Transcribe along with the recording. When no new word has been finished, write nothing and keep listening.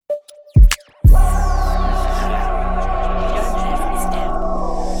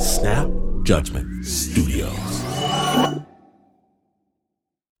Judgment Studios.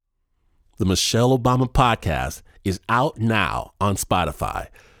 The Michelle Obama Podcast is out now on Spotify.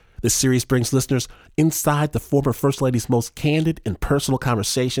 This series brings listeners inside the former First Lady's most candid and personal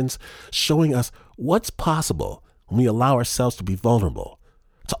conversations, showing us what's possible when we allow ourselves to be vulnerable,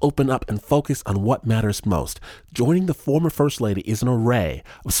 to open up and focus on what matters most. Joining the former First Lady is an array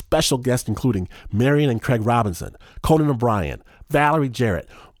of special guests, including Marion and Craig Robinson, Conan O'Brien, Valerie Jarrett,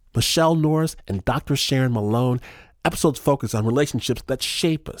 Michelle Norris, and Dr. Sharon Malone. Episodes focus on relationships that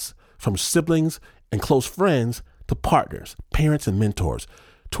shape us, from siblings and close friends to partners, parents, and mentors,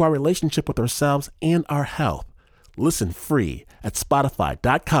 to our relationship with ourselves and our health. Listen free at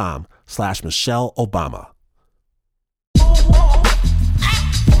spotify.com/Michelle Obama.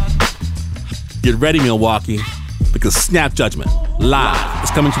 Get ready, Milwaukee, because Snap Judgment Live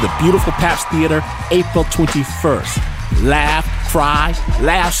is coming to the beautiful Pabst Theater April 21st. Laugh, cry,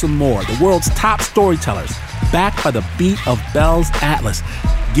 laugh some more. The world's top storytellers, backed by the beat of Bell's Atlas.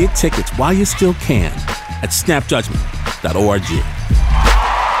 Get tickets while you still can at snapjudgment.org.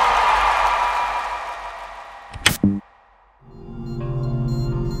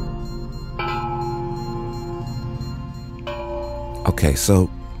 Okay, so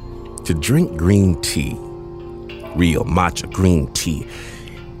to drink green tea, real matcha green tea,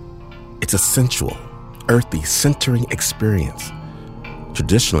 it's a sensual, earthy, centering experience.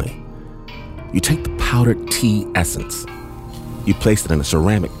 Traditionally, you take the powdered tea essence, you place it in a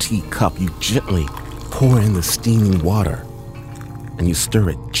ceramic tea cup, you gently pour in the steaming water, and you stir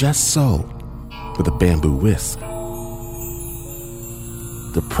it just so with a bamboo whisk.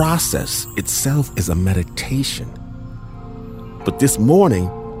 The process itself is a meditation. But this morning,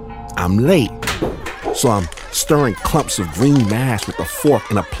 I'm late, so I'm stirring clumps of green mash with a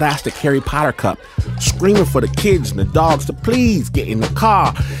fork in a plastic Harry Potter cup, screaming for the kids and the dogs to please get in the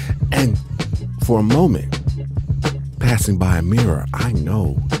car. And for a moment, passing by a mirror, I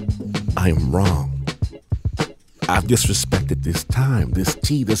know I am wrong. I've disrespected this time, this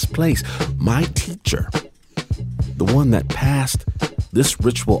tea, this place, my teacher, the one that passed this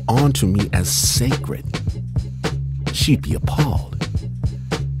ritual on to me as sacred. She'd be appalled.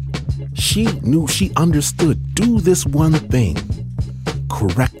 She knew, she understood. Do this one thing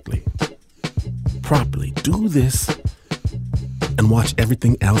correctly, properly. Do this and watch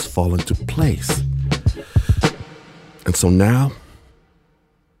everything else fall into place. And so now,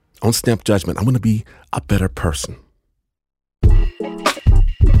 on Snap Judgment, I'm going to be a better person.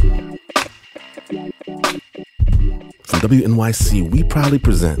 From WNYC, we proudly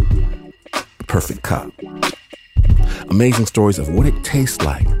present The Perfect Cup. Amazing stories of what it tastes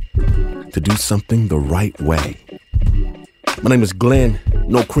like to do something the right way. My name is Glenn,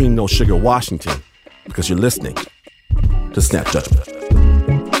 no cream, no sugar, Washington, because you're listening to Snap Judgment.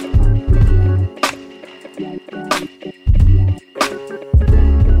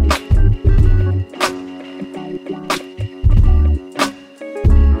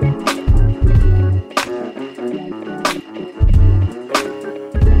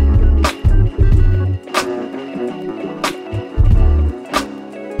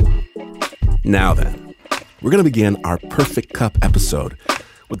 Now then, we're going to begin our Perfect Cup episode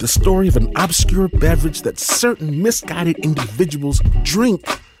with the story of an obscure beverage that certain misguided individuals drink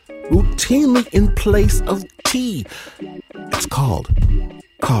routinely in place of tea. It's called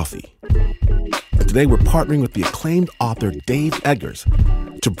coffee. And today we're partnering with the acclaimed author Dave Eggers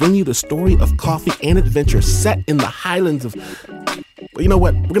to bring you the story of coffee and adventure set in the highlands of... Well, you know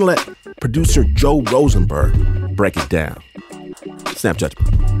what? We're going to let producer Joe Rosenberg break it down. Snap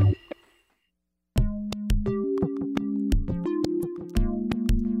Judgment.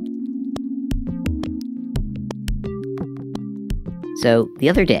 So the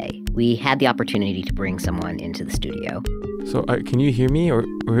other day, we had the opportunity to bring someone into the studio. So can you hear me or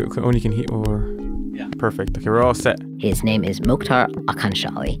only can hear or? Yeah. Perfect. Okay, we're all set. His name is Mokhtar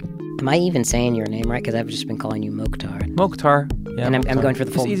Akhanshali. Am I even saying your name right? Because I've just been calling you Mokhtar. Mokhtar. Yeah. And I'm going for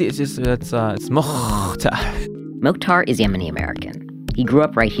the full. It's easy. It's just it's Mokhtar. Mokhtar is Yemeni American. He grew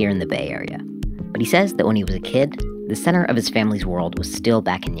up right here in the Bay Area. But he says that when he was a kid, the center of his family's world was still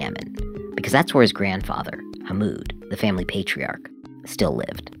back in Yemen, because that's where his grandfather, Hamoud, the family patriarch, still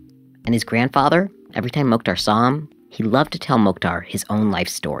lived. And his grandfather, every time Mokhtar saw him, he loved to tell Mokhtar his own life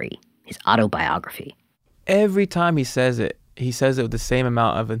story, his autobiography. Every time he says it with the same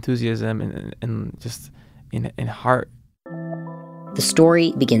amount of enthusiasm and just in heart. The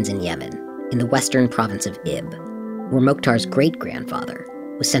story begins in Yemen, in the western province of Ib, where Mokhtar's great-grandfather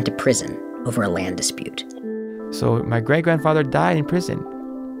was sent to prison over a land dispute. So my great-grandfather died in prison.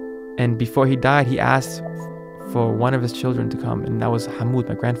 And before he died, he asked for one of his children to come, and that was Hamoud,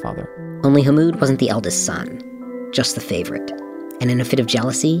 my grandfather. Only Hamoud wasn't the eldest son, just the favorite. And in a fit of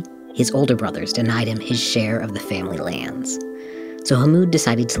jealousy, his older brothers denied him his share of the family lands. So Hamoud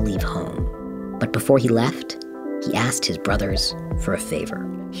decided to leave home. But before he left, he asked his brothers for a favor.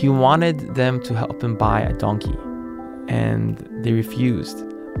 He wanted them to help him buy a donkey, and they refused.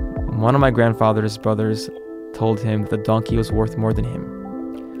 One of my grandfather's brothers told him that the donkey was worth more than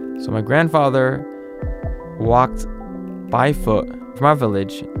him. So my grandfather walked by foot from our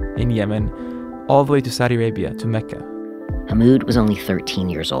village in Yemen all the way to Saudi Arabia, to Mecca. Hamoud was only 13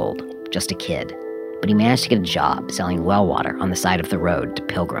 years old, just a kid, but he managed to get a job selling well water on the side of the road to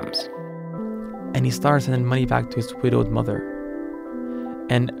pilgrims. And he started sending money back to his widowed mother.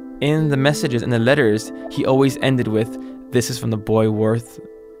 And in the messages, in the letters, he always ended with, "This is from the boy worth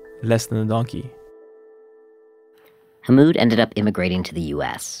less than the donkey." Hamoud ended up immigrating to the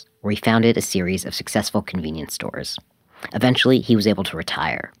U.S., where he founded a series of successful convenience stores. Eventually, he was able to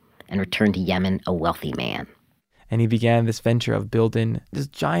retire and return to Yemen a wealthy man. And he began this venture of building this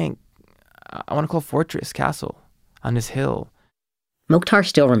giant, I want to call fortress, castle on this hill. Mokhtar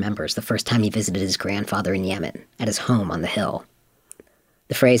still remembers the first time he visited his grandfather in Yemen, at his home on the hill.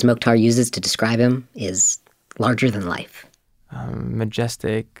 The phrase Mokhtar uses to describe him is larger than life.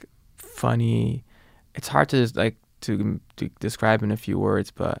 Majestic, funny. It's hard to to describe in a few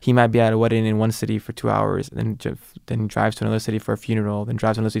words, but he might be at a wedding in one city for 2 hours, then he drives to another city for a funeral, then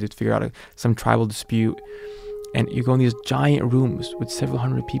drives to another city to figure out some tribal dispute. And you go in these giant rooms with several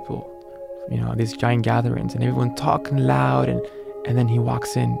hundred people, these giant gatherings, and everyone talking loud, and then he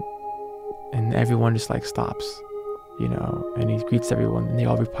walks in, and everyone just stops, and he greets everyone, and they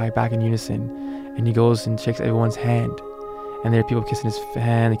all reply back in unison, and he goes and shakes everyone's hand, and there are people kissing his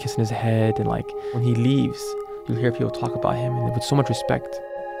hand and kissing his head, and when he leaves, you'll hear people talk about him and with so much respect.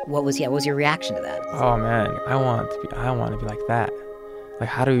 What was your reaction to that? Oh man, I want to be like that.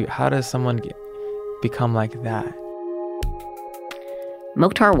 How does someone become like that?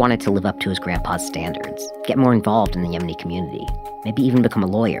 Mokhtar wanted to live up to his grandpa's standards, get more involved in the Yemeni community, maybe even become a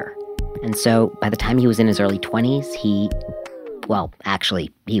lawyer. And so, by the time he was in his early 20s, he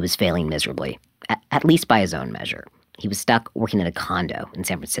was failing miserably, at least by his own measure. He was stuck working in a condo in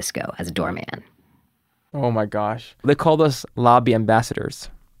San Francisco as a doorman. Oh my gosh. They called us lobby ambassadors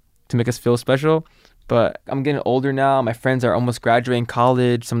to make us feel special. But I'm getting older now. My friends are almost graduating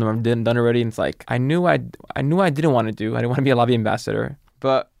college. Some of them are done already. And it's I knew I didn't want to do. I didn't want to be a lobby ambassador.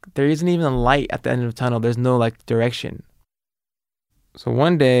 But there isn't even a light at the end of the tunnel. There's no direction. So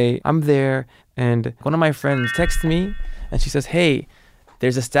one day I'm there and one of my friends texts me and she says, "Hey,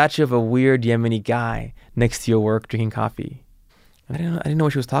 there's a statue of a weird Yemeni guy next to your work drinking coffee." And I didn't know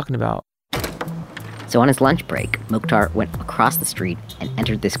what she was talking about. So on his lunch break, Mokhtar went across the street and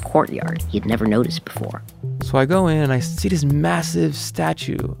entered this courtyard he had never noticed before. So I go in and I see this massive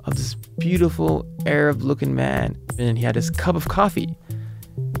statue of this beautiful Arab-looking man. And he had this cup of coffee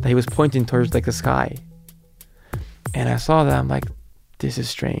that he was pointing towards the sky. And I saw that. I'm like, this is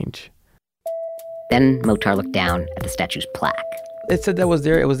strange. Then Mokhtar looked down at the statue's plaque. It said that was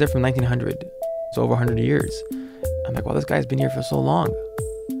there. It was there from 1900. So over 100 years. I'm like, well, this guy's been here for so long.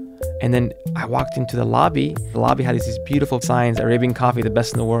 And then I walked into the lobby. The lobby had these beautiful signs, Arabian coffee, the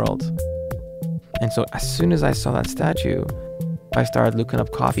best in the world. And so as soon as I saw that statue, I started looking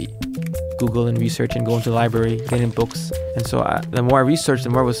up coffee, Google and research and going to the library, getting books. And so the more I researched,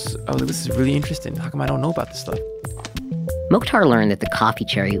 the more I was like, this is really interesting. How come I don't know about this stuff? Mokhtar learned that the coffee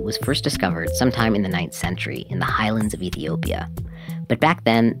cherry was first discovered sometime in the 9th century in the highlands of Ethiopia. But back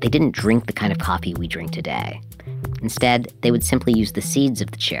then, they didn't drink the kind of coffee we drink today. Instead, they would simply use the seeds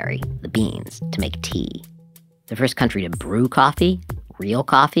of the cherry, the beans, to make tea. The first country to brew coffee, real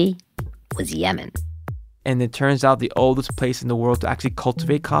coffee, was Yemen. And it turns out the oldest place in the world to actually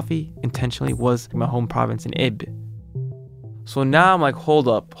cultivate coffee intentionally was my home province in Ib. So now I'm like, hold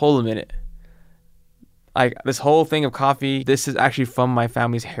a minute. This whole thing of coffee, this is actually from my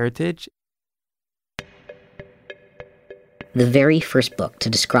family's heritage. The very first book to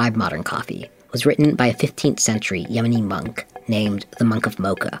describe modern coffee was written by a 15th century Yemeni monk named the Monk of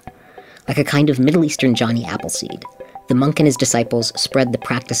Mokha. Like a kind of Middle Eastern Johnny Appleseed, the monk and his disciples spread the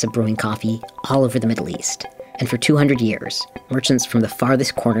practice of brewing coffee all over the Middle East. And for 200 years, merchants from the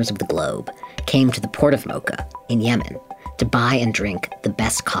farthest corners of the globe came to the port of Mokha in Yemen to buy and drink the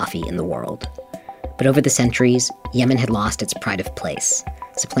best coffee in the world. But over the centuries, Yemen had lost its pride of place,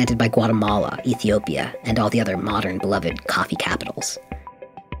 supplanted by Guatemala, Ethiopia, and all the other modern beloved coffee capitals.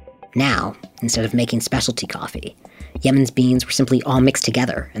 Now, instead of making specialty coffee, Yemen's beans were simply all mixed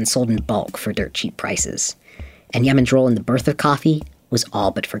together and sold in bulk for dirt cheap prices. And Yemen's role in the birth of coffee was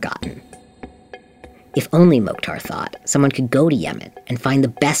all but forgotten. If only, Mokhtar thought, someone could go to Yemen and find the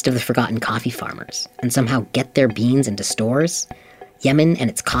best of the forgotten coffee farmers and somehow get their beans into stores, Yemen and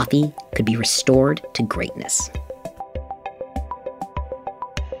its coffee could be restored to greatness.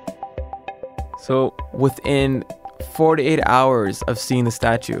 So within 48 hours of seeing the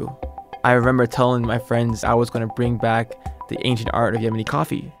statue, I remember telling my friends I was going to bring back the ancient art of Yemeni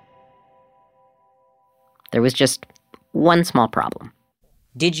coffee. There was just one small problem.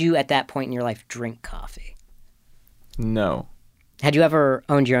 Did you, at that point in your life, drink coffee? No. Had you ever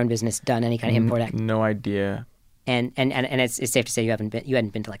owned your own business, done any kind of import? No idea. And it's safe to say you hadn't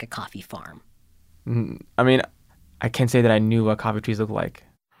been to like a coffee farm. I mean, I can't say that I knew what coffee trees look like.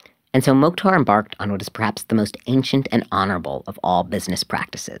 And so Mokhtar embarked on what is perhaps the most ancient and honorable of all business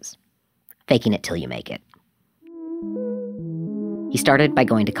practices: faking it till you make it. He started by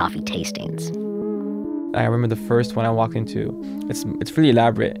going to coffee tastings. I remember the first one I walked into. It's really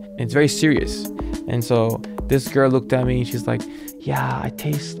elaborate and it's very serious. And so this girl looked at me and she's like, "Yeah, I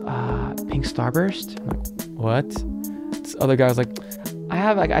taste pink starburst." I'm like, "What?" This other guy was like, "I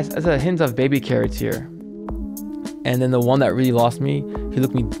have a hint of baby carrots here." And then the one that really lost me, he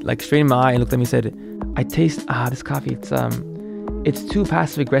looked me like straight in my eye and looked at me and said, "I taste this coffee. It's too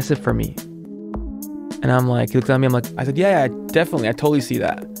passive aggressive for me." And I'm like, he looked at me. I said, "Yeah, definitely. I totally see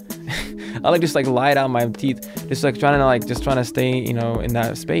that." I just lied out my teeth, trying to stay, in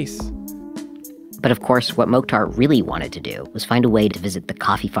that space. But of course, what Mokhtar really wanted to do was find a way to visit the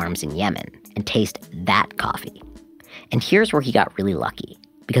coffee farms in Yemen and taste that coffee. And here's where he got really lucky,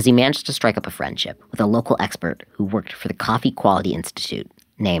 because he managed to strike up a friendship with a local expert who worked for the Coffee Quality Institute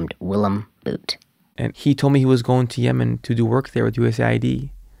named Willem Boot. And he told me he was going to Yemen to do work there with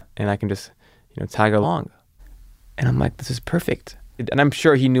USAID, and I can just, tag along. And I'm like, this is perfect. And I'm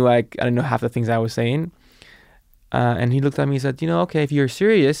sure he knew I didn't know half the things I was saying. And he looked at me and said, "Okay, if you're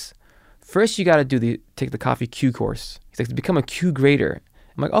serious, first you got to take the coffee Q course." He's like, "To become a Q grader."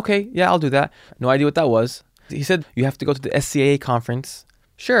 I'm like, "Okay, yeah, I'll do that." No idea what that was. He said, "You have to go to the SCAA conference."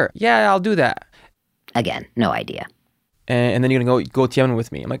 Sure, yeah, I'll do that. Again, no idea. And then you're going to go to Yemen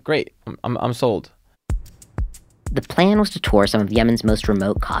with me. I'm like, "Great, I'm sold." The plan was to tour some of Yemen's most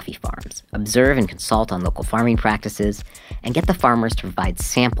remote coffee farms, observe and consult on local farming practices, and get the farmers to provide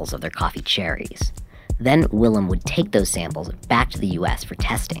samples of their coffee cherries. Then Willem would take those samples back to the US for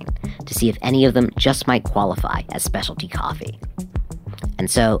testing to see if any of them just might qualify as specialty coffee. And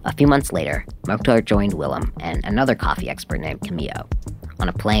so, a few months later, Mokhtar joined Willem and another coffee expert named Camillo on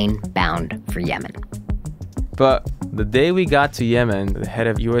a plane bound for Yemen. But the day we got to Yemen, the head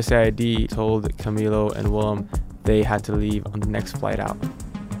of USAID told Camillo and Willem they had to leave on the next flight out.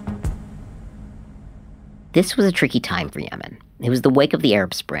 This was a tricky time for Yemen. It was the wake of the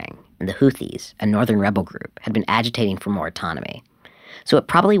Arab Spring, and the Houthis, a northern rebel group, had been agitating for more autonomy. So it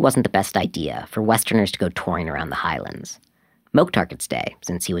probably wasn't the best idea for Westerners to go touring around the highlands. Mokhtar could stay,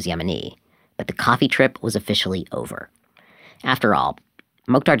 since he was Yemeni, but the coffee trip was officially over. After all,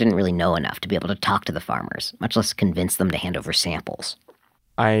 Mokhtar didn't really know enough to be able to talk to the farmers, much less convince them to hand over samples.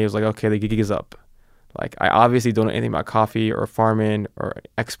 I was like, okay, the gig is up. I obviously don't know anything about coffee or farming or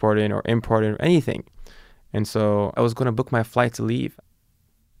exporting or importing or anything. And so I was going to book my flight to leave.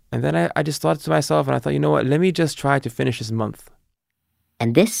 And then I just thought to myself, and I thought, you know what, let me just try to finish this month.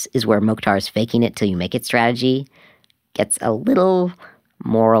 And this is where Mokhtar's faking it till you make it strategy gets a little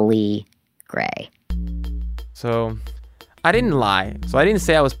morally gray. So I didn't lie. So I didn't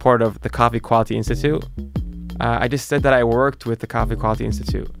say I was part of the Coffee Quality Institute. I just said that I worked with the Coffee Quality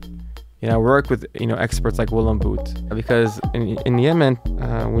Institute. I work with experts like Willem Boot, because in Yemen,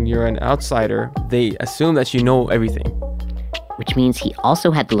 when you're an outsider, they assume that you know everything. Which means he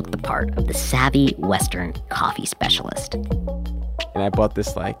also had to look the part of the savvy Western coffee specialist. And I bought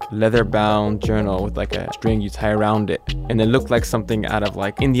this leather-bound journal with a string you tie around it, and it looked like something out of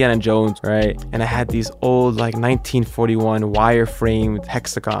Indiana Jones, right? And I had these old 1941 wire-framed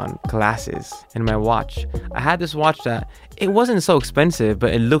hexagon glasses in my watch. I had this watch that it wasn't so expensive,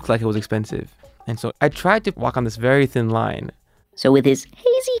 but it looked like it was expensive. And so I tried to walk on this very thin line. So with his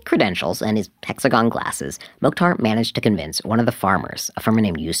hazy credentials and his hexagon glasses, Mokhtar managed to convince one of the farmers, a farmer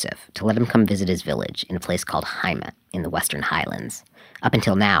named Yusuf, to let him come visit his village in a place called Haima in the Western Highlands. Up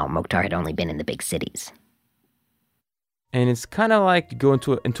until now, Mokhtar had only been in the big cities. And it's kind of like you go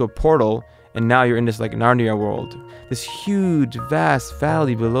into a portal, and now you're in this Narnia world. This huge, vast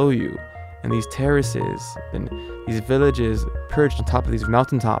valley below you, and these terraces, and these villages perched on top of these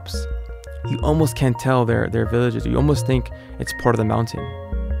mountaintops. You almost can't tell they're villages. You almost think it's part of the mountain.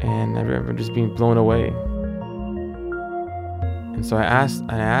 And I remember just being blown away. And so I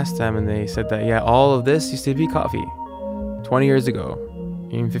asked them, and they said that, yeah, all of this used to be coffee 20 years ago,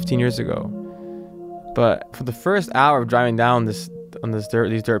 even 15 years ago. But for the first hour of driving down these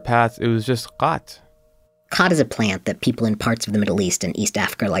dirt paths, it was just qat. Khat is a plant that people in parts of the Middle East and East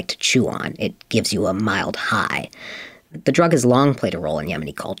Africa like to chew on. It gives you a mild high. The drug has long played a role in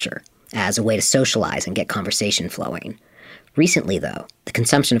Yemeni culture as a way to socialize and get conversation flowing. Recently, though, the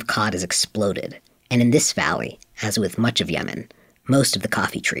consumption of khat has exploded. And in this valley, as with much of Yemen, most of the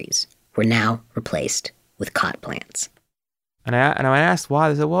coffee trees were now replaced with khat plants. And I asked why.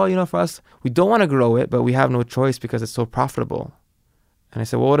 They said, well, for us, we don't want to grow it, but we have no choice because it's so profitable. And I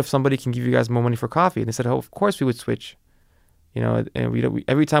said, well, what if somebody can give you guys more money for coffee? And they said, oh, of course we would switch. And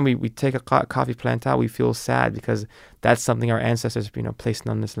every time we take a coffee plant out, we feel sad because that's something our ancestors, placed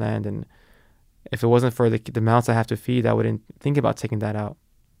on this land. And if it wasn't for the mouths I have to feed, I wouldn't think about taking that out.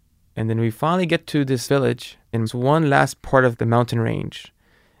 And then we finally get to this village, and it's one last part of the mountain range.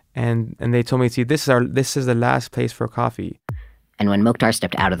 And they told me, see, this is the last place for coffee. And when Mokhtar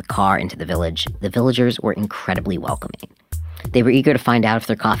stepped out of the car into the village, the villagers were incredibly welcoming. They were eager to find out if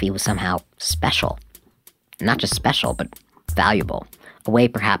their coffee was somehow special. Not just special, but valuable. A way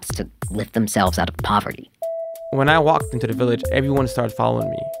perhaps to lift themselves out of poverty. When I walked into the village, everyone started following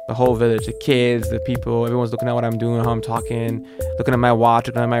me. The whole village, the kids, the people, everyone's looking at what I'm doing, how I'm talking, looking at my watch,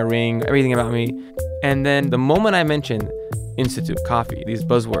 looking at my ring, everything about me. And then the moment I mentioned Institute, coffee, these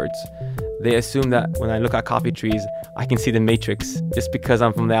buzzwords, they assume that when I look at coffee trees, I can see the matrix just because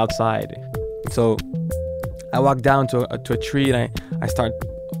I'm from the outside. So I walk down to a tree and I start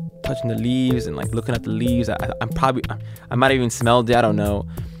touching the leaves and looking at the leaves. I might have even smelled it, I don't know.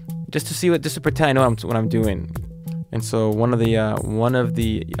 Just to pretend I know what I'm doing. And so one of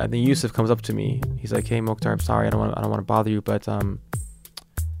the Yusuf comes up to me. He's like, "Hey Mokhtar, I'm sorry, I don't want to bother you, but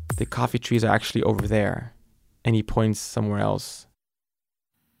the coffee trees are actually over there." And he points somewhere else.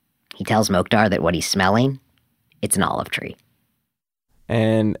 He tells Mokhtar that what he's smelling, it's an olive tree.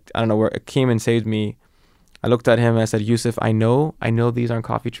 And I don't know where it came and saved me. I looked at him and I said, "Yusuf, I know these aren't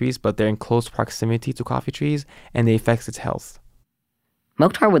coffee trees, but they're in close proximity to coffee trees and they affect its health."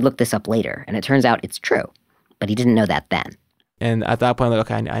 Mokhtar would look this up later, and it turns out it's true, but he didn't know that then. And at that point,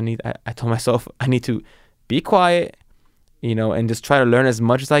 I told myself I need to be quiet, and just try to learn as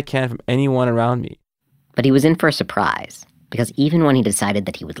much as I can from anyone around me. But he was in for a surprise, because even when he decided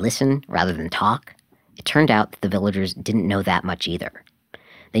that he would listen rather than talk, it turned out that the villagers didn't know that much either.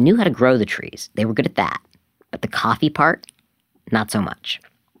 They knew how to grow the trees. They were good at that. But the coffee part, not so much.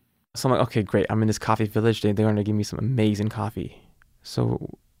 So I'm like, okay, great. I'm in this coffee village. They're going to give me some amazing coffee.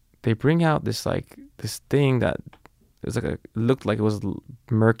 So they bring out this thing that looked like it was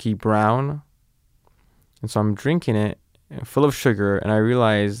murky brown. And so I'm drinking it, full of sugar, and I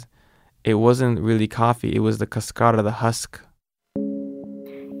realized it wasn't really coffee. It was the cascara, the husk.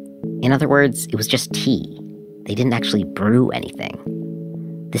 In other words, it was just tea. They didn't actually brew anything.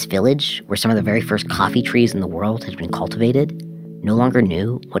 This village, where some of the very first coffee trees in the world had been cultivated, no longer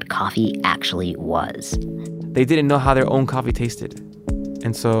knew what coffee actually was. They didn't know how their own coffee tasted.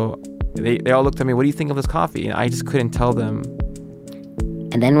 And so they all looked at me, "What do you think of this coffee?" And I just couldn't tell them.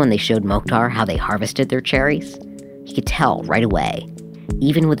 And then when they showed Mokhtar how they harvested their cherries, he could tell right away,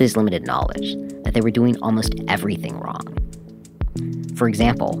 even with his limited knowledge, that they were doing almost everything wrong. For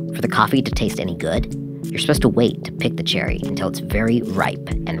example, for the coffee to taste any good, you're supposed to wait to pick the cherry until it's very ripe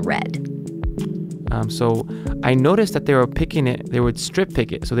and red. So I noticed that they were picking it, they would strip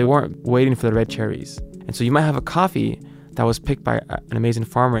pick it, so they weren't waiting for the red cherries. And so you might have a coffee that was picked by an amazing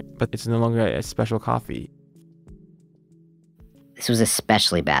farmer, but it's no longer a special coffee. This was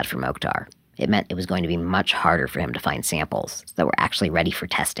especially bad for Mokhtar. It meant it was going to be much harder for him to find samples that were actually ready for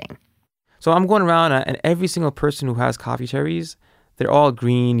testing. So I'm going around, and every single person who has coffee cherries, they're all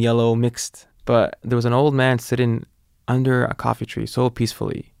green, yellow, mixed. But there was an old man sitting under a coffee tree so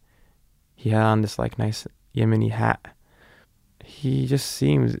peacefully. He had on this nice Yemeni hat. He just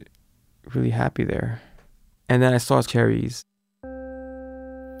seemed really happy there. And then I saw his cherries.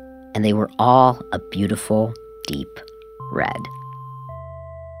 And they were all a beautiful, deep red.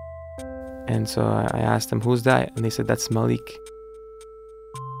 And so I asked them, "Who's that?" And they said, "That's Malik."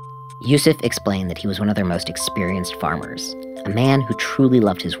 Yusuf explained that he was one of their most experienced farmers, a man who truly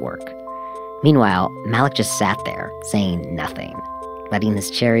loved his work. Meanwhile, Malik just sat there, saying nothing, letting his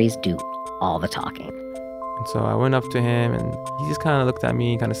cherries do all the talking. And so I went up to him, and he just kind of looked at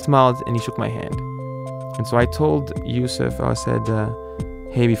me, kind of smiled, and he shook my hand. And so I told Yusuf, I said,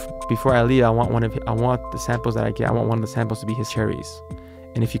 "Hey, before I leave, I want the samples that I get. I want one of the samples to be his cherries,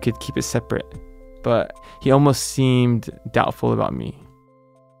 and if you could keep it separate." But he almost seemed doubtful about me.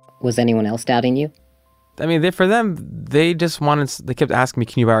 Was anyone else doubting you? I mean, for them, they just wanted, they kept asking me,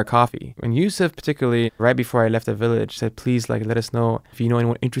 can you buy our coffee? And Yusuf, particularly, right before I left the village, said, please, like, let us know if you know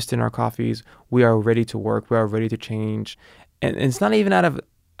anyone interested in our coffees. We are ready to work. We are ready to change. And it's not even out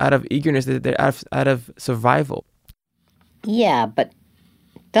of eagerness, they're out of survival. Yeah, but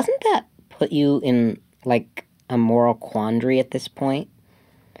doesn't that put you in, like, a moral quandary at this point?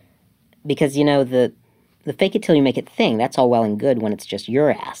 Because, you know, the fake it till you make it thing, that's all well and good when it's just your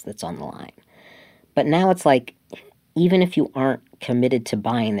ass that's on the line. But now it's like, even if you aren't committed to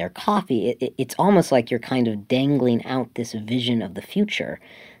buying their coffee, it's almost like you're kind of dangling out this vision of the future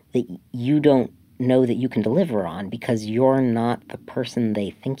that you don't know that you can deliver on because you're not the person they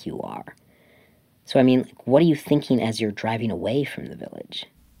think you are. So, I mean, like, what are you thinking as you're driving away from the village?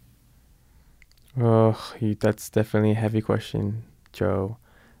 Oh, that's definitely a heavy question, Joe.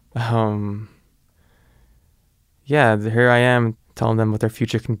 Yeah, here I am telling them what their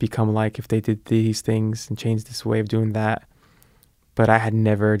future can become like if they did these things and changed this way of doing that. But I had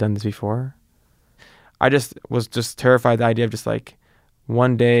never done this before. I was terrified the idea of just like,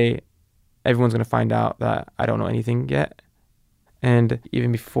 one day everyone's going to find out that I don't know anything yet. And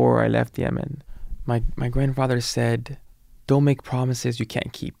even before I left Yemen, my grandfather said, don't make promises you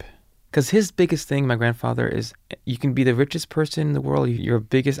can't keep. Because his biggest thing, my grandfather, is you can be the richest person in the world. Your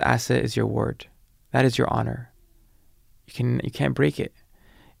biggest asset is your word. That is your honor. You can't break it.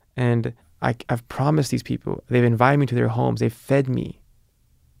 And I've promised these people. They've invited me to their homes. They've fed me.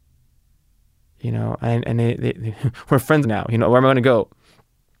 You know, and they we're friends now. You know, where am I going to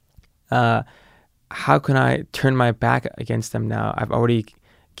go? How can I turn my back against them now? I've already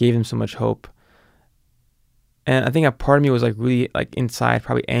gave them so much hope. And I think a part of me was like really like inside,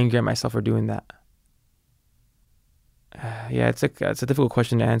 probably angry at myself for doing that. Yeah, it's a difficult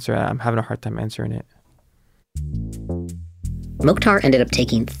question to answer. I'm having a hard time answering it. Mokhtar ended up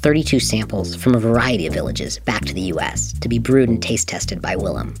taking 32 samples from a variety of villages back to the U.S. to be brewed and taste tested by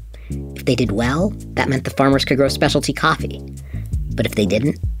Willem. If they did well, that meant the farmers could grow specialty coffee. But if they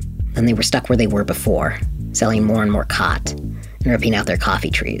didn't, then they were stuck where they were before, selling more and more cot and ripping out their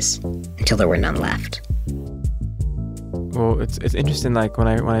coffee trees until there were none left. Well, it's interesting. Like when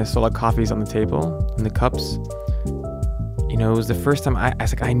I saw like coffees on the table and the cups, you know, it was the first time I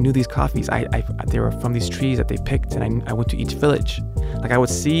was like, I knew these coffees. They were from these trees that they picked, and I went to each village. Like I would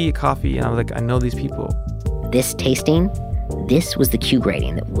see a coffee, and I was like, I know these people. This tasting, this was the Q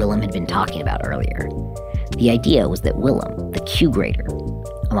grading that Willem had been talking about earlier. The idea was that Willem, the Q grader,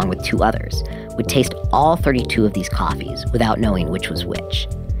 along with 2 others, would taste all 32 of these coffees without knowing which was which.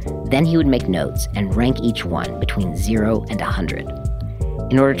 Then he would make notes and rank each one between 0 and 100.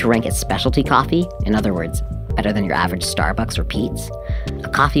 In order to rank as specialty coffee, in other words, better than your average Starbucks or Peet's, a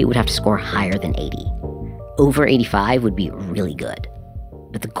coffee would have to score higher than 80. Over 85 would be really good.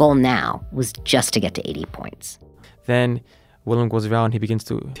 But the goal now was just to get to 80 points. Then Willem goes around and he begins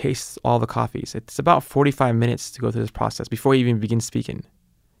to taste all the coffees. It's about 45 minutes to go through this process before he even begins speaking.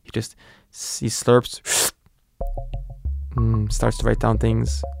 He slurps, starts to write down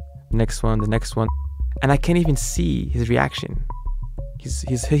things. The next one. And I can't even see his reaction.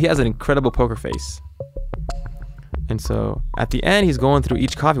 He has an incredible poker face. And so at the end, he's going through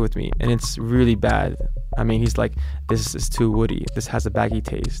each coffee with me, and it's really bad. I mean, he's like, this is too woody. This has a baggy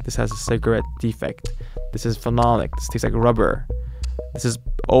taste. This has a cigarette defect. This is phenolic. This tastes like rubber. This is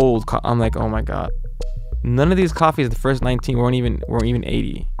old. I'm like, oh my God. None of these coffees, the first 19, weren't even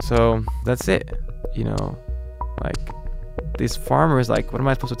 80. So that's it. You know, like these farmers, like, what am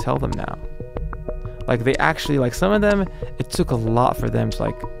I supposed to tell them now? Like they actually, like some of them, it took a lot for them to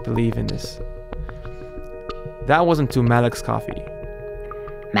like believe in this. That wasn't to Malik's coffee.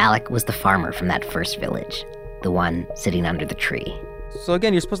 Malik was the farmer from that first village, the one sitting under the tree. So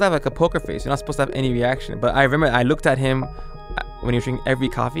again, you're supposed to have like a poker face. You're not supposed to have any reaction. But I remember I looked at him when he was drinking every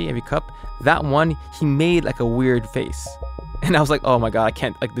coffee, every cup. That one, he made like a weird face. And I was like, oh my God, I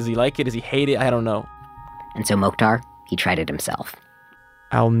can't, like, does he like it? Does he hate it? I don't know. And so Mokhtar, he tried it himself.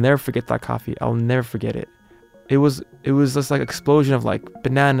 I'll never forget that coffee. I'll never forget it. It was this like explosion of like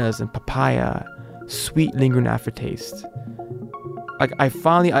bananas and papaya, sweet lingering aftertaste. Like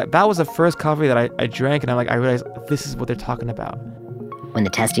that was the first coffee that I drank, and I realized this is what they're talking about. When the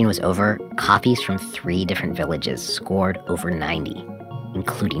testing was over, coffees from 3 different villages scored over 90,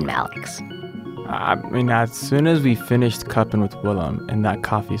 including Malik's. I mean, as soon as we finished cupping with Willem and that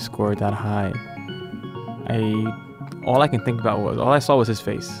coffee scored that high, all I saw was his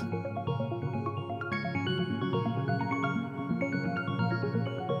face.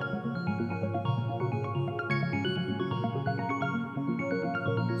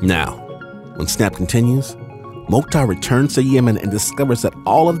 Now, when Snap continues, Mokhtar returns to Yemen and discovers that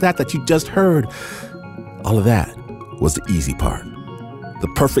all of that you just heard All of that was the easy part. The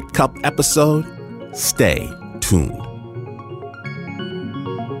Perfect Cup episode? Stay tuned.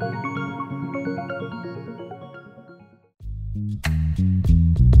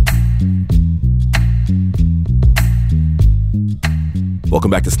 Welcome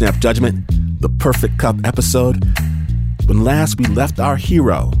back to Snap Judgment, the Perfect Cup episode. When last we left our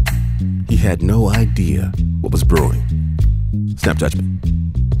hero, he had no idea what was brewing. Snap Judgment.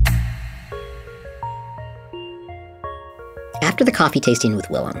 After the coffee tasting with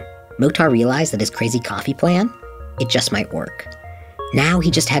Willem, Mokhtar realized that his crazy coffee plan, it just might work. Now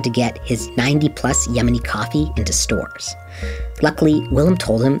he just had to get his 90-plus Yemeni coffee into stores. Luckily, Willem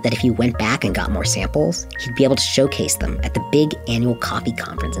told him that if he went back and got more samples, he'd be able to showcase them at the big annual coffee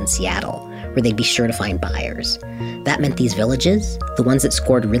conference in Seattle, where they'd be sure to find buyers. That meant these villages, the ones that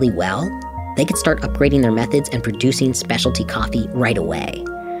scored really well, they could start upgrading their methods and producing specialty coffee right away.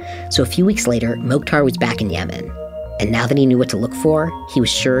 So a few weeks later, Mokhtar was back in Yemen. And now that he knew what to look for, he was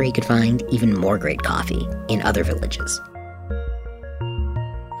sure he could find even more great coffee in other villages.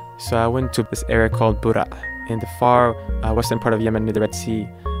 So I went to this area called Bura in the far western part of Yemen near the Red Sea.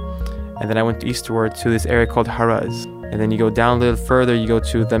 And then I went eastward to this area called Haraz. And then you go down a little further, you go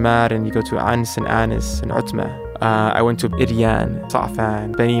to Damar, and you go to Ans and Anis and Utma. I went to Iryan,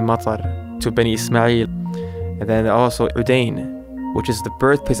 Sa'fan, Beni Matar, to Beni Ismail. And then also Udain, which is the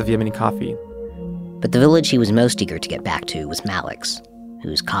birthplace of Yemeni coffee. But the village he was most eager to get back to was Malik's,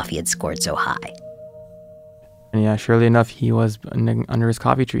 whose coffee had scored so high. And yeah, surely enough, he was under his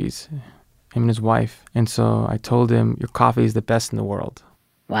coffee trees, him and his wife. And so I told him, your coffee is the best in the world.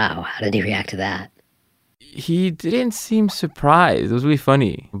 Wow, how did he react to that? He didn't seem surprised. It was really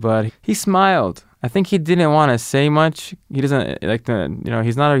funny, but he smiled. I think he didn't want to say much. He doesn't like the,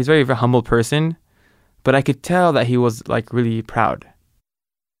 he's a very, very humble person, but I could tell that he was like really proud.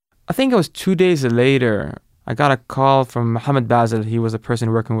 I think it was 2 days later, I got a call from Mohammed Basil. He was a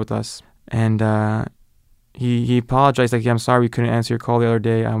person working with us. And he apologized, like, yeah, I'm sorry we couldn't answer your call the other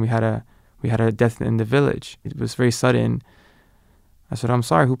day. We had a death in the village. It was very sudden. I said, I'm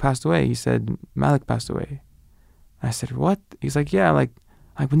sorry, who passed away? He said, Malik passed away. I said, what? He's like, yeah, like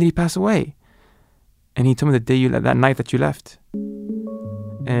when did he pass away? And he told me that night that you left.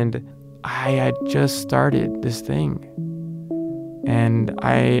 And I had just started this thing. And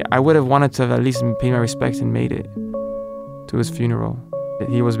I would have wanted to have at least paid my respects and made it to his funeral.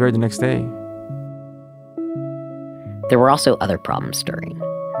 He was buried the next day. There were also other problems stirring.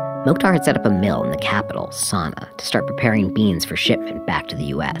 Mokhtar had set up a mill in the capital, Sana'a, to start preparing beans for shipment back to the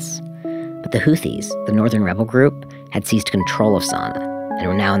U.S. But the Houthis, the northern rebel group, had seized control of Sana'a and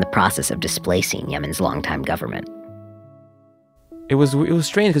were now in the process of displacing Yemen's longtime government. It was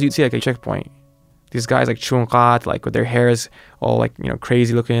strange because you'd see like a checkpoint. These guys like chunqat, like with their hairs all like,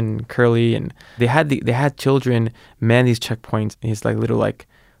 crazy looking, curly, and they had children man these checkpoints. And he's like little like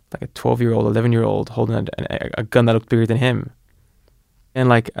a 12-year-old, 11-year-old holding a gun that looked bigger than him. And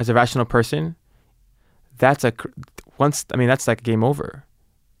like as a rational person, that's like game over.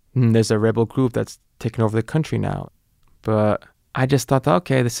 And there's a rebel group that's taken over the country now. But I just thought,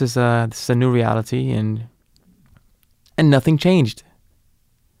 okay, this is a new reality, and nothing changed.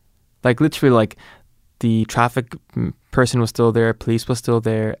 Like literally, like the traffic person was still there, police was still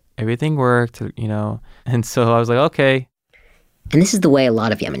there, everything worked, And so I was like, okay. And this is the way a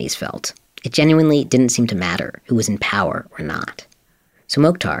lot of Yemenis felt. It genuinely didn't seem to matter who was in power or not. So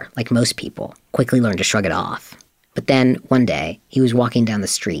Mokhtar, like most people, quickly learned to shrug it off. But then, one day, he was walking down the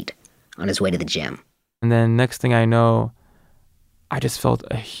street on his way to the gym. And then next thing I know, I just felt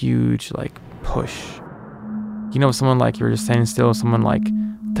a huge, push. Someone you're just standing still, someone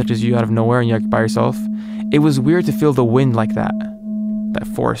touches you out of nowhere and you're by yourself. It was weird to feel the wind like that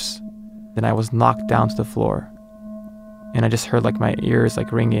force. Then I was knocked down to the floor. And I just heard my ears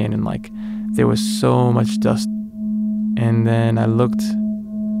ringing, and there was so much dust. And then I looked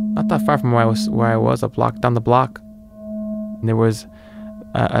not that far from where I was, a block down the block. And there was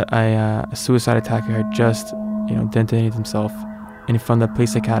a suicide attacker had just detonated himself in front of the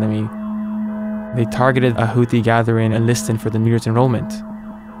police academy. They targeted a Houthi gathering enlisting for the New Year's enrollment.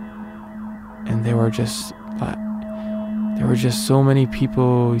 And there were just so many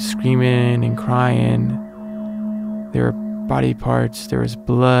people screaming and crying. There were body parts, there was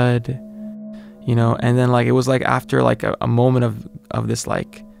blood, and then it was after a moment of this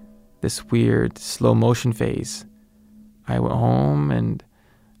this weird slow motion phase. I went home, and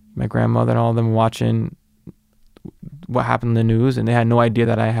my grandmother and all of them watching what happened in the news, and they had no idea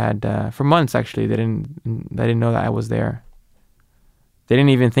that I had for months actually they didn't know that I was there. They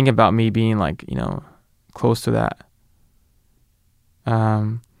didn't even think about me being close to that.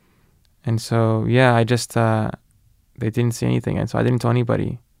 And so, yeah, I just, they didn't see anything. And so I didn't tell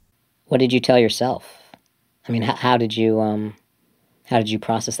anybody. What did you tell yourself? I mean, how did you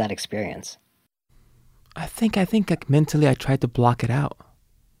process that experience? I think like mentally I tried to block it out.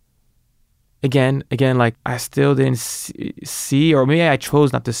 Again, like I still didn't see, or maybe I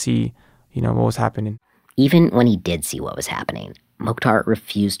chose not to see, what was happening. Even when he did see what was happening, Mokhtar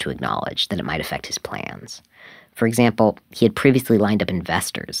refused to acknowledge that it might affect his plans. For example, he had previously lined up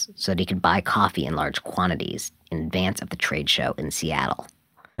investors so that he could buy coffee in large quantities in advance of the trade show in Seattle.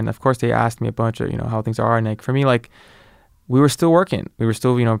 And of course, they asked me a bunch of, how things are. And like for me, like we were still working. We were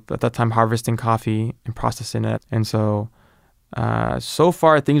still, at that time harvesting coffee and processing it. And so, so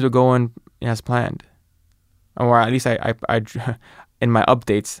far things were going as planned, or at least I in my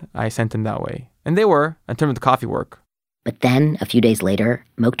updates I sent them that way, and they were in terms of the coffee work. But then, a few days later,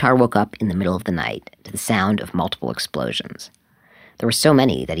 Mokhtar woke up in the middle of the night to the sound of multiple explosions. There were so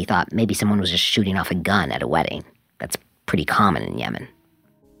many that he thought maybe someone was just shooting off a gun at a wedding. That's pretty common in Yemen.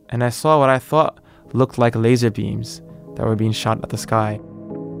 And I saw what I thought looked like laser beams that were being shot at the sky.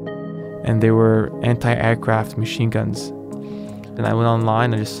 And they were anti-aircraft machine guns. And I went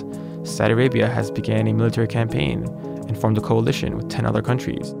online and just, Saudi Arabia has began a military campaign and formed a coalition with 10 other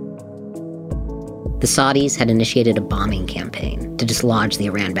countries. The Saudis had initiated a bombing campaign to dislodge the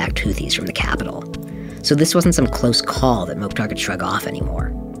Iran-backed Houthis from the capital. So this wasn't some close call that Mokhtar could shrug off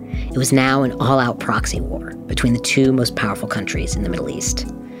anymore. It was now an all-out proxy war between the two most powerful countries in the Middle East.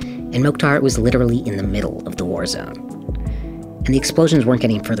 And Mokhtar was literally in the middle of the war zone. And the explosions weren't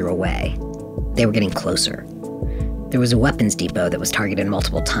getting further away. They were getting closer. There was a weapons depot that was targeted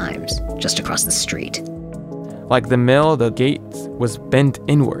multiple times just across the street. Like the mill, the gate was bent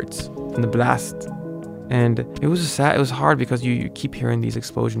inwards from the blast. And it was just sad. It was hard because you keep hearing these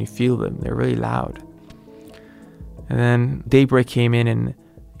explosions, you feel them. They're really loud. And then daybreak came in, and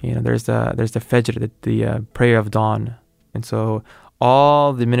there's the Fajr, the prayer of dawn. And so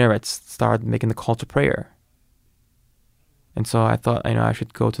all the minarets started making the call to prayer. And so I thought, I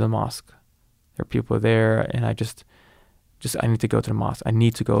should go to the mosque. There are people there, and I just I need to go to the mosque. I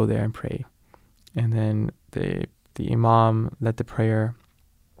need to go there and pray. And then the imam led the prayer.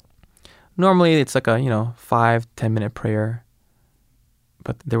 Normally it's like a 5-10 minute prayer,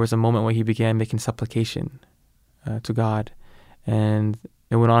 but there was a moment where he began making supplication to God, and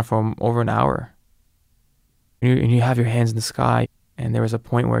it went on for over an hour. And you have your hands in the sky, and there was a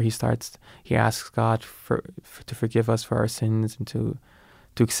point where he asks God to forgive us for our sins and to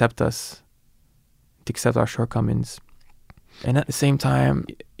accept us, to accept our shortcomings. And at the same time,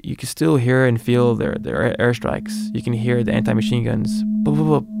 you can still hear and feel their airstrikes. You can hear the anti-machine guns.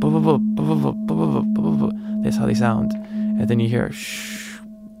 That's how they sound. And then you hear shh.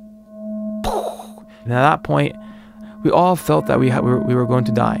 And at that point, we all felt that we were going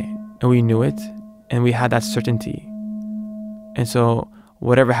to die, and we knew it, and we had that certainty. And so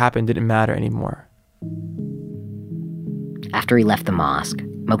whatever happened didn't matter anymore. After he left the mosque,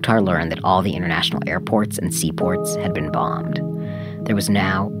 Mokhtar learned that all the international airports and seaports had been bombed. There was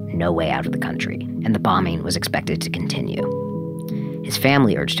now no way out of the country, and the bombing was expected to continue. His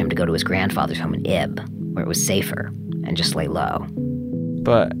family urged him to go to his grandfather's home in Ib, where it was safer, and just lay low.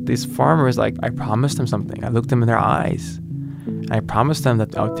 But these farmers, I promised them something. I looked them in their eyes. And I promised them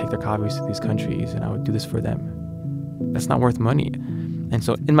that I would take their coffees to these countries, and I would do this for them. That's not worth money. And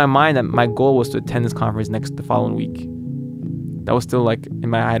so in my mind, my goal was to attend this conference the following week. That was still in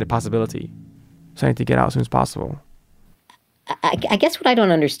my eye, a possibility. So I need to get out as soon as possible. I guess what I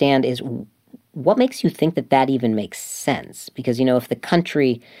don't understand is what makes you think that even makes sense? Because, if the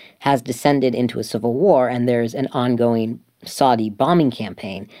country has descended into a civil war and there's an ongoing Saudi bombing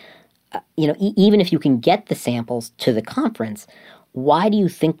campaign, even if you can get the samples to the conference, why do you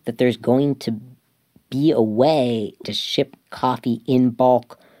think that there's going to be a way to ship coffee in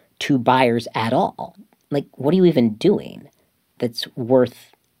bulk to buyers at all? What are you even doing that's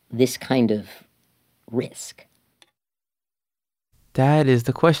worth this kind of risk? That is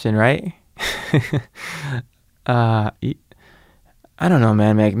the question, right? I don't know,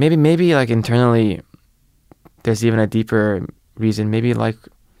 man. Maybe internally, there's even a deeper reason. Maybe that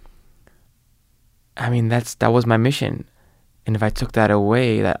was my mission, and if I took that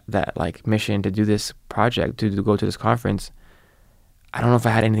away, that mission to do this project, to go to this conference, I don't know if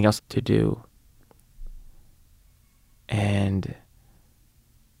I had anything else to do. And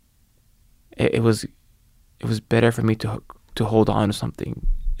it was better for me to hold on to something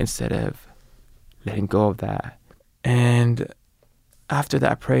instead of letting go of that. And after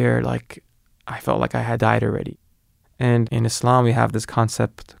that prayer, I felt like I had died already. And in Islam, we have this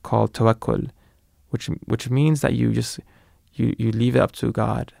concept called tawakkul, which means that you leave it up to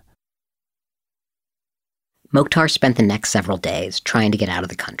God. Mokhtar spent the next several days trying to get out of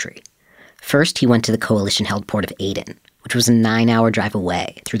the country. First, he went to the coalition-held port of Aden, which was a 9-hour drive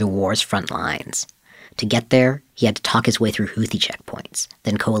away through the war's front lines. To get there, he had to talk his way through Houthi checkpoints,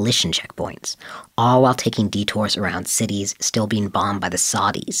 then coalition checkpoints, all while taking detours around cities still being bombed by the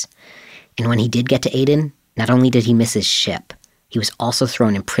Saudis. And when he did get to Aden, not only did he miss his ship, he was also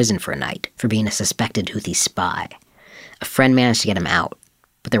thrown in prison for a night for being a suspected Houthi spy. A friend managed to get him out,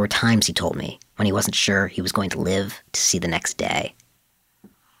 but there were times, he told me, when he wasn't sure he was going to live to see the next day.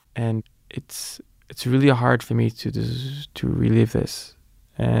 And it's really hard for me to relive this.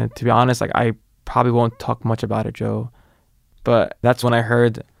 And to be honest, I probably won't talk much about it, Joe. But that's when I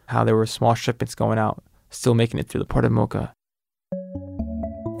heard how there were small shipments going out, still making it through the port of Mokha.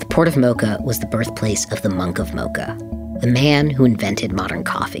 The port of Mokha was the birthplace of the monk of Mokha, the man who invented modern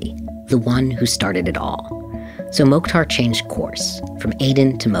coffee, the one who started it all. So Mokhtar changed course from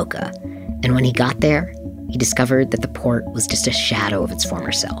Aden to Mokha, and when he got there, he discovered that the port was just a shadow of its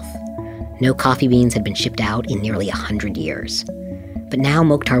former self. No coffee beans had been shipped out in nearly 100 years. But now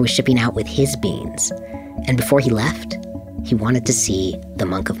Mokhtar was shipping out with his beans, and before he left, he wanted to see the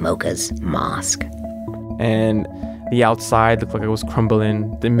Monk of Mokha's mosque. And the outside looked like it was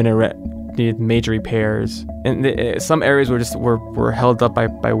crumbling. The minaret needed major repairs, and some areas were held up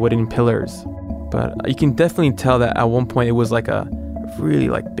by wooden pillars. But you can definitely tell that at one point it was like a really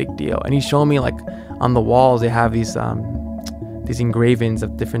big deal. And he showed me on the walls they have these engravings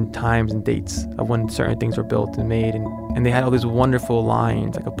of different times and dates of when certain things were built and made, and they had all these wonderful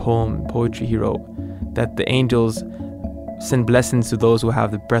lines, like a poetry he wrote, that the angels send blessings to those who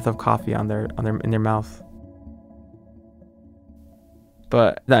have the breath of coffee in their mouth.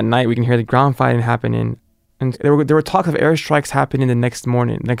 But that night we can hear the ground fighting happening, and there were talks of airstrikes happening the next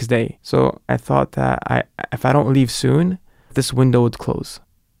day. So I thought that if I don't leave soon, this window would close.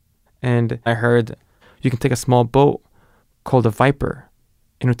 And I heard you can take a small boat called a Viper,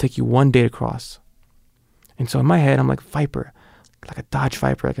 and it'll take you 1 day to cross. And so in my head, I'm like, Viper, like a Dodge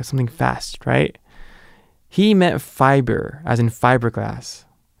Viper, like something fast, right? He meant fiber, as in fiberglass.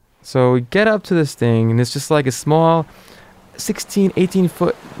 So we get up to this thing, and it's just like a small 16,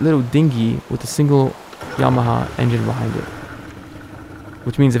 18-foot little dinghy with a single Yamaha engine behind it.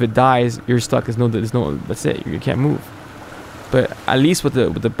 Which means if it dies, you're stuck. That's it. You can't move. But at least with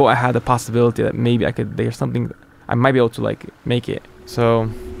the boat, I had the possibility that maybe there's something I might be able to make it. So,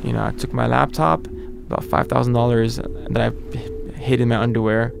 I took my laptop, about $5,000 that I hid in my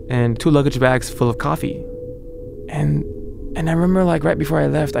underwear, and 2 luggage bags full of coffee. And I remember right before I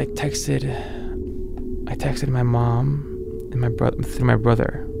left, I texted my mom and my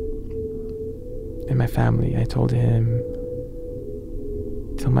brother and my family. I told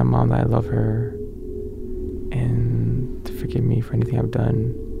tell my mom that I love her and to forgive me for anything I've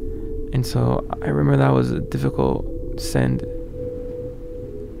done. And so I remember that was a difficult send.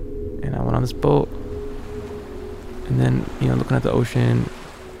 And I went on this boat. And then, looking at the ocean,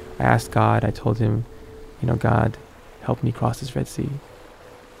 I asked God, I told him, God, help me cross this Red Sea.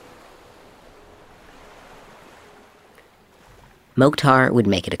 Mokhtar would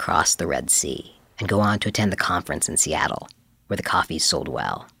make it across the Red Sea and go on to attend the conference in Seattle, where the coffee sold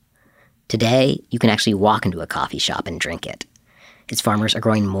well. Today, you can actually walk into a coffee shop and drink it. Its farmers are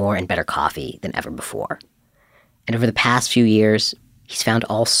growing more and better coffee than ever before. And over the past few years, he's found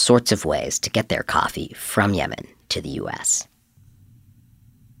all sorts of ways to get their coffee from Yemen to the U.S.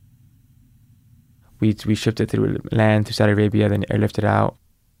 We shipped it through land to Saudi Arabia, then airlifted out.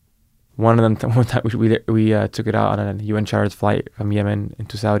 One time we took it out on a UN chartered flight from Yemen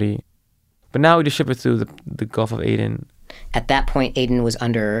into Saudi. But now we just ship it through the Gulf of Aden. At that point, Aden was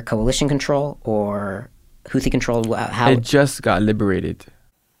under coalition control or Houthi control? How? It just got liberated.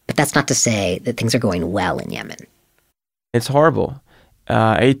 But that's not to say that things are going well in Yemen. It's horrible.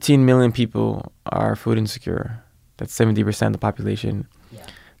 18 million people are food insecure. That's 70% of the population. Yeah.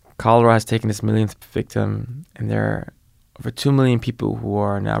 Cholera has taken its millionth victim, and there are over 2 million people who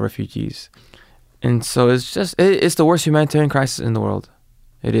are now refugees. And so it's the worst humanitarian crisis in the world.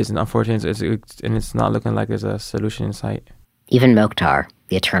 It is, and unfortunately, it's not looking like there's a solution in sight. Even Mokhtar,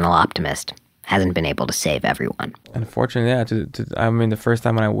 the eternal optimist, hasn't been able to save everyone. Unfortunately, yeah. The first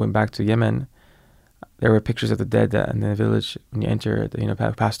time when I went back to Yemen, there were pictures of the dead in the village when you enter,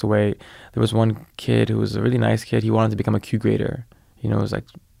 passed away. There was one kid who was a really nice kid. He wanted to become a Q grader. He was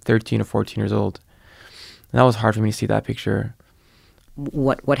 13 or 14 years old. And that was hard for me to see that picture.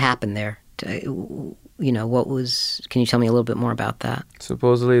 What happened there? Can you tell me a little bit more about that?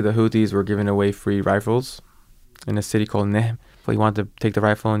 Supposedly, the Houthis were giving away free rifles in a city called Nehm. But he wanted to take the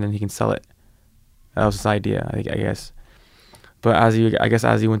rifle and then he can sell it. That was his idea, I guess. But as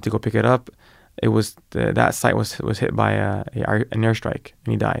he went to go pick it up, that site was hit by an airstrike,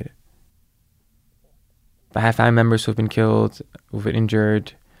 and he died. I have family members who've been killed, who've been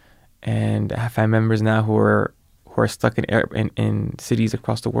injured, and I have family members now who are stuck in cities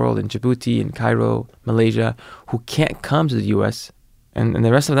across the world, in Djibouti, in Cairo, Malaysia, who can't come to the U.S. And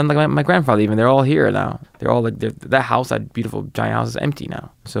the rest of them, like my grandfather even, they're all here now. They're all like, that house, that beautiful giant house, is empty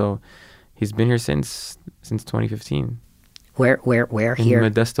now. So he's been here since 2015. Where here?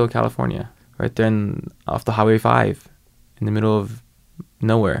 In Modesto, California. Right there off the Highway 5, in the middle of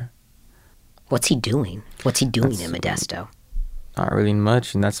nowhere. What's he doing? What's he doing in Modesto? Not really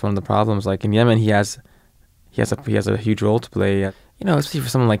much, and that's one of the problems. Like in Yemen, he has a huge role to play. You know, especially for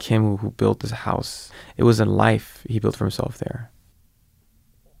someone like him who built this house. It was a life he built for himself there.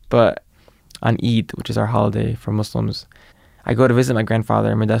 But on Eid, which is our holiday for Muslims, I go to visit my grandfather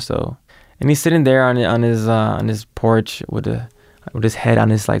in Modesto, and he's sitting there on his porch with his head on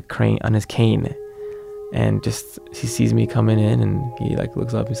his cane, and just he sees me coming in, and he like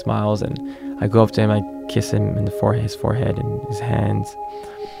looks up and smiles, and I go up to him, I kiss him in his forehead and his hands,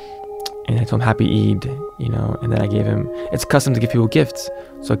 and I told him Happy Eid, you know, and then I gave him, it's custom to give people gifts,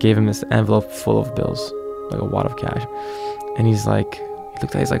 so I gave him this envelope full of bills, like a wad of cash, and he's like,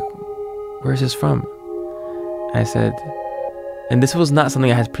 he's like, where's this from? I said, and this was not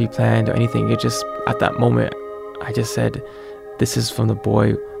something I had pre-planned or anything. It just, at that moment, I just said, this is from the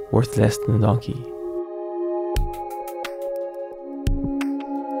boy worth less than a donkey.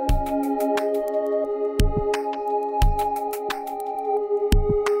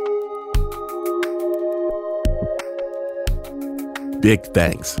 Big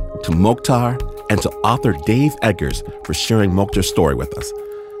thanks to Mokhtar and to author Dave Eggers for sharing Mokhtar's story with us.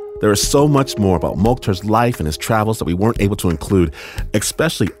 There is so much more about Mokhtar's life and his travels that we weren't able to include,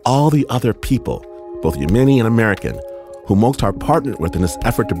 especially all the other people, both Yemeni and American, who Mokhtar partnered with in this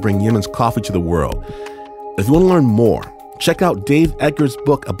effort to bring Yemen's coffee to the world. If you want to learn more, check out Dave Eggers'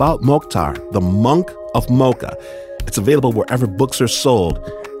 book about Mokhtar, The Monk of Mokha. It's available wherever books are sold,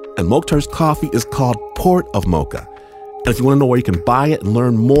 and Mokhtar's coffee is called Port of Mokha. And if you want to know where you can buy it and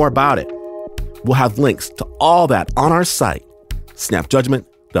learn more about it, we'll have links to all that on our site,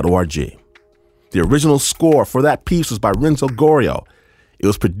 snapjudgment.org. The original score for that piece was by Renzo Gorio. It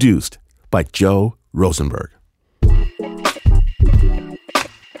was produced by Joe Rosenberg.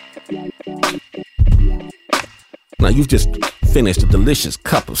 Now, you've just finished a delicious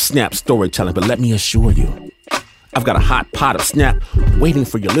cup of Snap storytelling, but let me assure you, I've got a hot pot of Snap waiting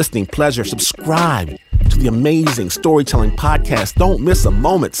for your listening pleasure. Subscribe to the amazing storytelling podcast. Don't miss a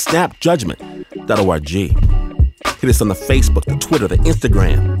moment. Snapjudgment.org. Hit us on the Facebook, the Twitter, the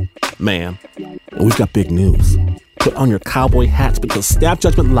Instagram, ma'am. And we've got big news. Put on your cowboy hats because Snap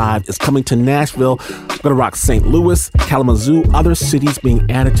Judgment Live is coming to Nashville. We're going to rock St. Louis, Kalamazoo, other cities being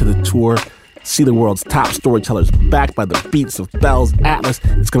added to the tour. See the world's top storytellers backed by the beats of Bell's Atlas.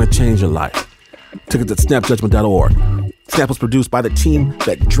 It's going to change your life. Tickets at snapjudgment.org. Snap was produced by the team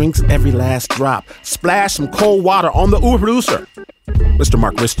that drinks every last drop. Splash some cold water on the Uber producer, Mr.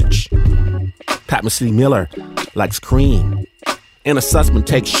 Mark Ristich. Pat Mesiti-Miller likes cream. Anna Sussman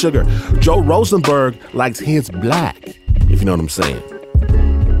takes sugar. Joe Rosenberg likes his black, if you know what I'm saying.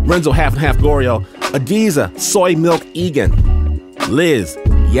 Renzo Half and Half Gorio. Adiza Soy Milk Egan. Liz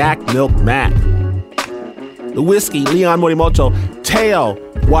Yak Milk Mac. The Whiskey Leon Morimoto. Teo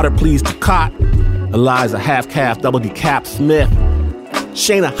Water Please Ducat. Eliza Half Calf Double Decap Smith.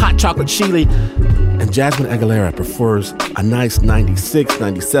 Shayna Hot Chocolate Chili. And Jasmine Aguilera prefers a nice 96,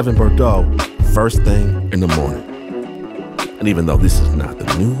 97 Bordeaux first thing in the morning. And even though this is not the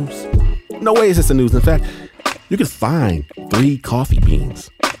news, no way is this the news. In fact, you can find 3 coffee beans,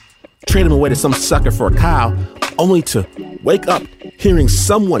 trade them away to some sucker for a cow, only to wake up hearing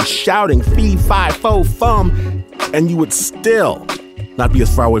someone shouting fee, fi, fo, fum, and you would still not be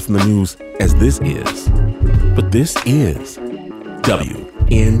as far away from the news as this is. But this is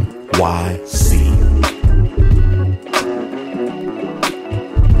WNYC.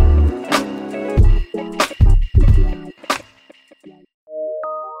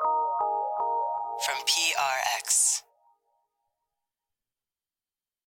 From PRX.